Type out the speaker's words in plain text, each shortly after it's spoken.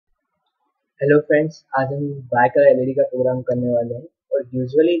Hello friends, आज हम Baikal LED का प्रोग्राम करने वाले हैं। और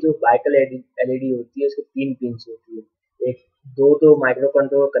यूजुअली जो बाइकल एलईडी होती है उसके तीन पिंस होती है। एक दो तो माइक्रो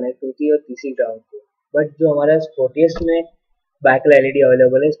कंट्रोलर कनेक्ट होती है और तीसरी ग्राउंड पे। बट जो हमारा प्रोटेस में बाइकल एलईडी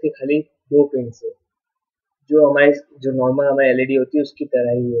अवेलेबल है उसके खाली दो पिंस है, जो हमारे जो नॉर्मल हमारी एलईडी होती है उसकी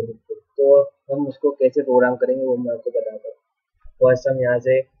तरह ही है बिल्कुल। तो हम उसको कैसे प्रोग्राम करेंगे वो मैं आपको बताता हूँ। फर्स्ट हम यहाँ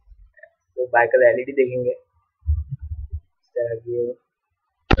से वो बाइकल एलईडी देखेंगे इस तरह की है।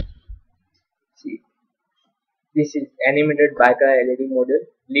 दिस इज एनिमेटेड बाय का एलईडी मॉडल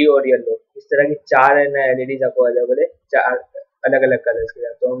ब्लू और येलो। इस तरह की चार है ना एलईडीज आपको अवेलेबल है, चार अलग अलग कलर्स के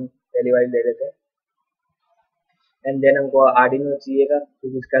साथ। तो हम पहली वाली ले लेते हैं। एंड देन हमको आर्डिनो चाहिएगा,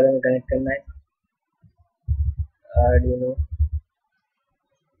 तो इसका हमें कनेक्ट करना है। आर्डिनो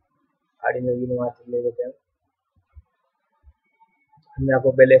आर्डिनो की मात्र ले लेते हैं। मैं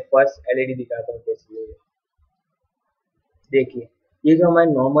आपको पहले फर्स्ट एलईडी दिखाता हूँ कैसी है। देखिए, ये जो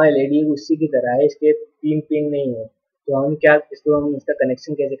हमारी नॉर्मल एलईडी है उसी की तरह है, इसके तीन पिन नहीं है। तो हम क्या हम इसका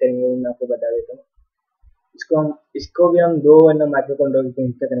कनेक्शन कैसे करेंगे वो मैं आपको बता देता हूँ। इसको भी हम दो माइक्रो कंट्रोलर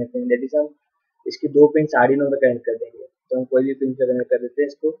पिन से कनेक्ट करेंगे। दैट इज हम इसकी दो पिन आर्डिनो पे कनेक्ट कर देंगे। तो हम कोई भी पिन से कनेक्ट कर देते हैं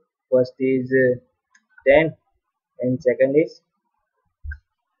इसको। First is 10 and second is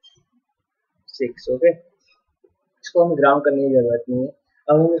 6। Okay, इसको हम ग्राउंड करने की जरूरत नहीं है।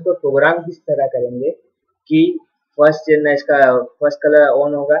 अब हम इसको प्रोग्राम किस तरह करेंगे कि फर्स्ट इसका फर्स्ट कलर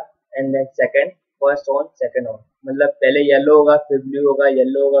ऑन होगा and then second first on second on, मतलब पहले येलो होगा फिर ब्लू होगा,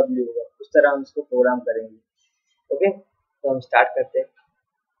 येलो होगा ब्लू होगा। उस तरह हम इसको प्रोग्राम करेंगे। ओके, तो हम स्टार्ट करते हैं।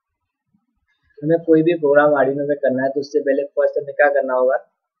 हमें कोई भी प्रोग्राम आर्डिनो में करना है तो उससे पहले फर्स्ट हमें क्या करना होगा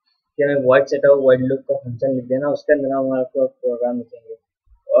कि हमें वॉइड सेटअप वॉइड लूप का फंक्शन लिख देना, उसके अंदर हम हमारा प्रोग्राम लिखेंगे।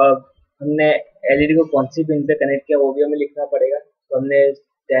 और हमने एलईडी को कौन सी पिन पे कनेक्ट किया वो भी हमें लिखना पड़ेगा। तो हमने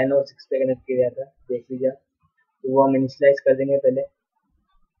 10 और 6 पे कनेक्ट किया था, देख लीजिए। तो वो हम इनिशियलाइज कर देंगे पहले।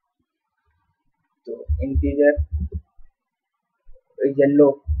 तो integer yellow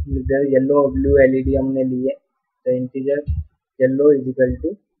yellow blue LED हमने लिए। तो integer yellow is equal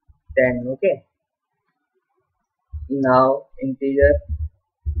to 10। Okay, now integer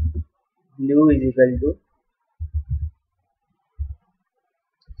blue is equal to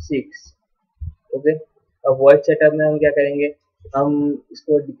 6। Okay, अब वॉइड सेटअप में हम क्या करेंगे, हम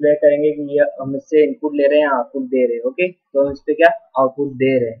इसको डिक्लेयर करेंगे कि ये हम इससे इनपुट ले रहे हैं आउटपुट दे रहे हैं। ओके, तो हम इस पे क्या आउटपुट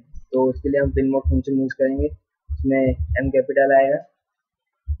दे रहे हैं। तो उसके लिए हम पिन मोड फंक्शन यूज करेंगे। उसमें एम कैपिटल आएगा,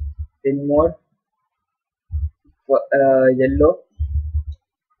 pin mode yellow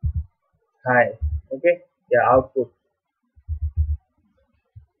high. Okay, या output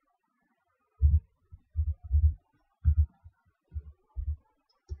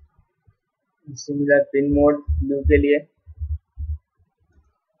similar pin mode blue के लिए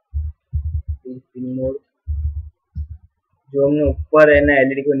पिन मोड जो हमने ऊपर है ना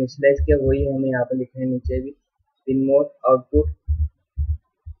एलईडी को इनिशियलाइज किया वही हमें यहाँ पे लिखना है नीचे भी। Pin mode output.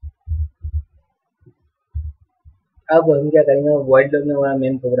 अब हम क्या करेंगे, वॉइड लूप में हमारा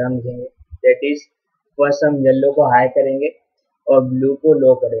मेन प्रोग्राम लिखेंगे। दैट इज फर्स्ट हम येलो को हाई करेंगे और ब्लू को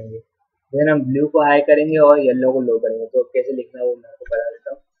लो करेंगे। देन हम ब्लू को हाई करेंगे और येलो को लो करेंगे। तो कैसे लिखना है वो मैं आपको बता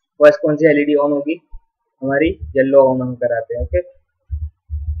देता हूँ। फर्स्ट कौन सी एलईडी ऑन होगी, हमारी येलो ऑन हम कराते हैं। Okay,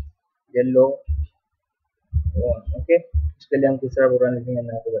 yellow on. ओके, उसके लिए हम दूसरा प्रोग्राम लिखेंगे,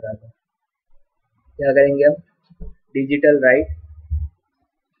 मैं आपको बताता हूँ। क्या करेंगे हम, डिजिटल राइट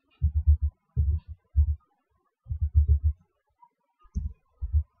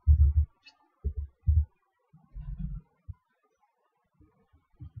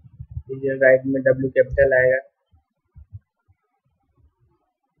डिजिटल राइट में डब्ल्यू कैपिटल आएगा।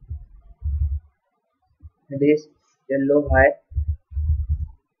 It is yellow high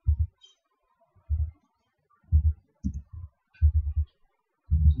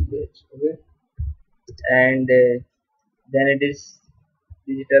okay, and then it is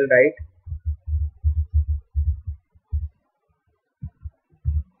digital right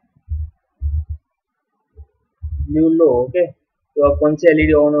blue low. Okay, तो अब कौन सी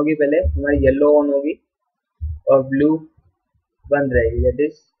एलईडी ऑन होगी, पहले हमारी येलो ऑन होगी और ब्लू बंद रहेगी। दैट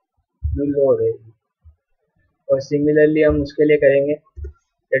इज ब्लू लो रहेगी। और सिमिलरली हम उसके लिए करेंगे,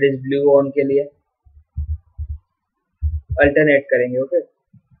 दैट इज ब्लू ऑन के लिए अल्टरनेट करेंगे। ओके,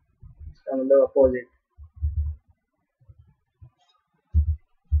 इसका मतलब अपोजिट।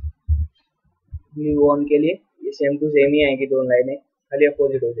 ब्लू ऑन के लिए ये सेम टू सेम ही आएगी, दोनों लाइनें खाली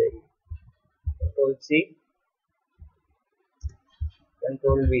अपोजिट हो जाएगी। Control C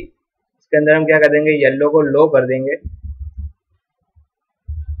control we. इसके अंदर हम क्या कर देंगे, येलो को लो कर देंगे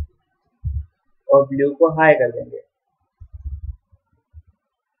और ब्लू को हाई कर देंगे।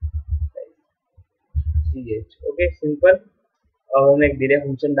 Okay, simple. और हम एक डिले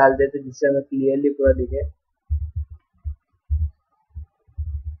फंक्शन डाल देते जिससे हमें क्लियरली पूरा दिखे।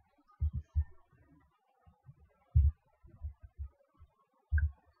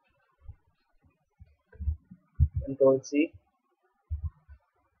 Control C,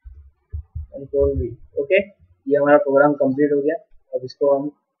 control we. Okay, ये हमारा प्रोग्राम कंप्लीट हो गया। अब इसको हम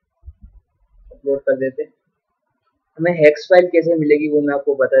अपलोड कर देते। हमें हेक्स फाइल कैसे मिलेगी वो मैं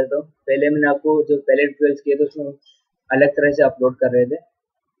आपको बता देता हूँ। पहले मैंने आपको जो पहले ट्यूटोरियल्स किए थे उसमें अलग तरह से अपलोड कर रहे थे।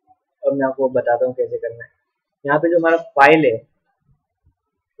 अब मैं आपको बताता हूँ कैसे करना है। यहाँ पे जो हमारा फाइल है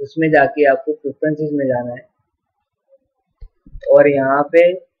उसमें जाके आपको प्रेफरेंसेस में जाना है और यहाँ पे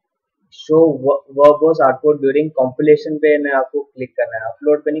show verbose output during compilation पे ना आपको क्लिक करना है,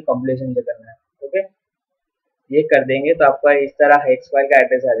 अपलोड पे नहीं कंपाइलेशन पे करना है। ओके, ये कर देंगे तो आपका इस तरह हेक्स फाइल का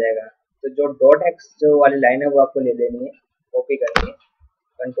एड्रेस आ जाएगा। तो जो डॉट हेक्स जो वाली लाइन है वो आपको ले लेनी है, कॉपी करनी है,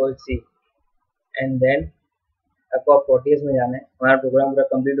 कंट्रोल सी, एंड देन आपको प्रोटेस में जाना है। हमारा प्रोग्राम पूरा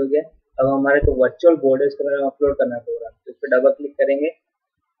कंप्लीट हो गया। अब हमारे जो वर्चुअल बोर्ड है उसके बारे में अपलोड करना है प्रोग्राम, तो इस पर डबल क्लिक करेंगे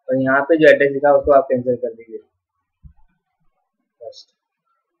और यहाँ पे जो एड्रेस लिखा है उसको आप कैंसिल कर दीजिए फर्स्ट।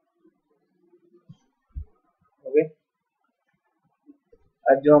 ओके,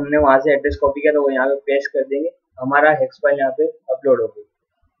 अब जो हमने वहां से एड्रेस कॉपी किया था वो यहाँ पे पेस्ट कर देंगे। हमारा हेक्स फाइल यहाँ पे अपलोड हो गई।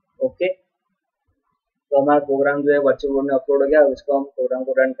 ओके, तो हमारा प्रोग्राम जो है वर्चुअल बोर्ड में अपलोड हो गया। अब इसको हम प्रोग्राम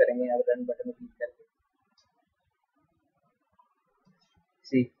को रन करेंगे, यहाँ रन बटन में क्लिक करके।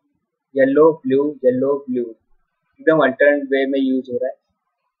 सी, येलो ब्लू एकदम अल्टरनेट वे में यूज हो रहा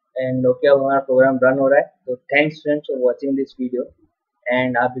है। एंड ओके, अब हमारा प्रोग्राम रन हो रहा है। तो thanks friends for watching this video,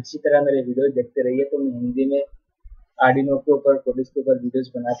 and आप इसी तरह मेरे वीडियो देखते रहिए। तो मैं हिंदी में आर्डिनो के ऊपर, प्रोटेस के ऊपर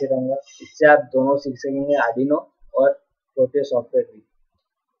वीडियोस बनाते रहूँगा। इससे आप दोनों सीख सकेंगे, आर्डिनो और प्रोटेस सॉफ्टवेयर भी।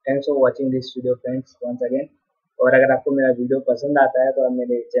 Thanks for watching this video friends once again. और अगर आपको मेरा वीडियो पसंद आता है तो आप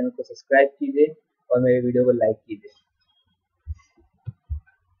मेरे चैनल को सब्सक्राइब कीजिए और मेरे वीडियो को लाइक कीजिए।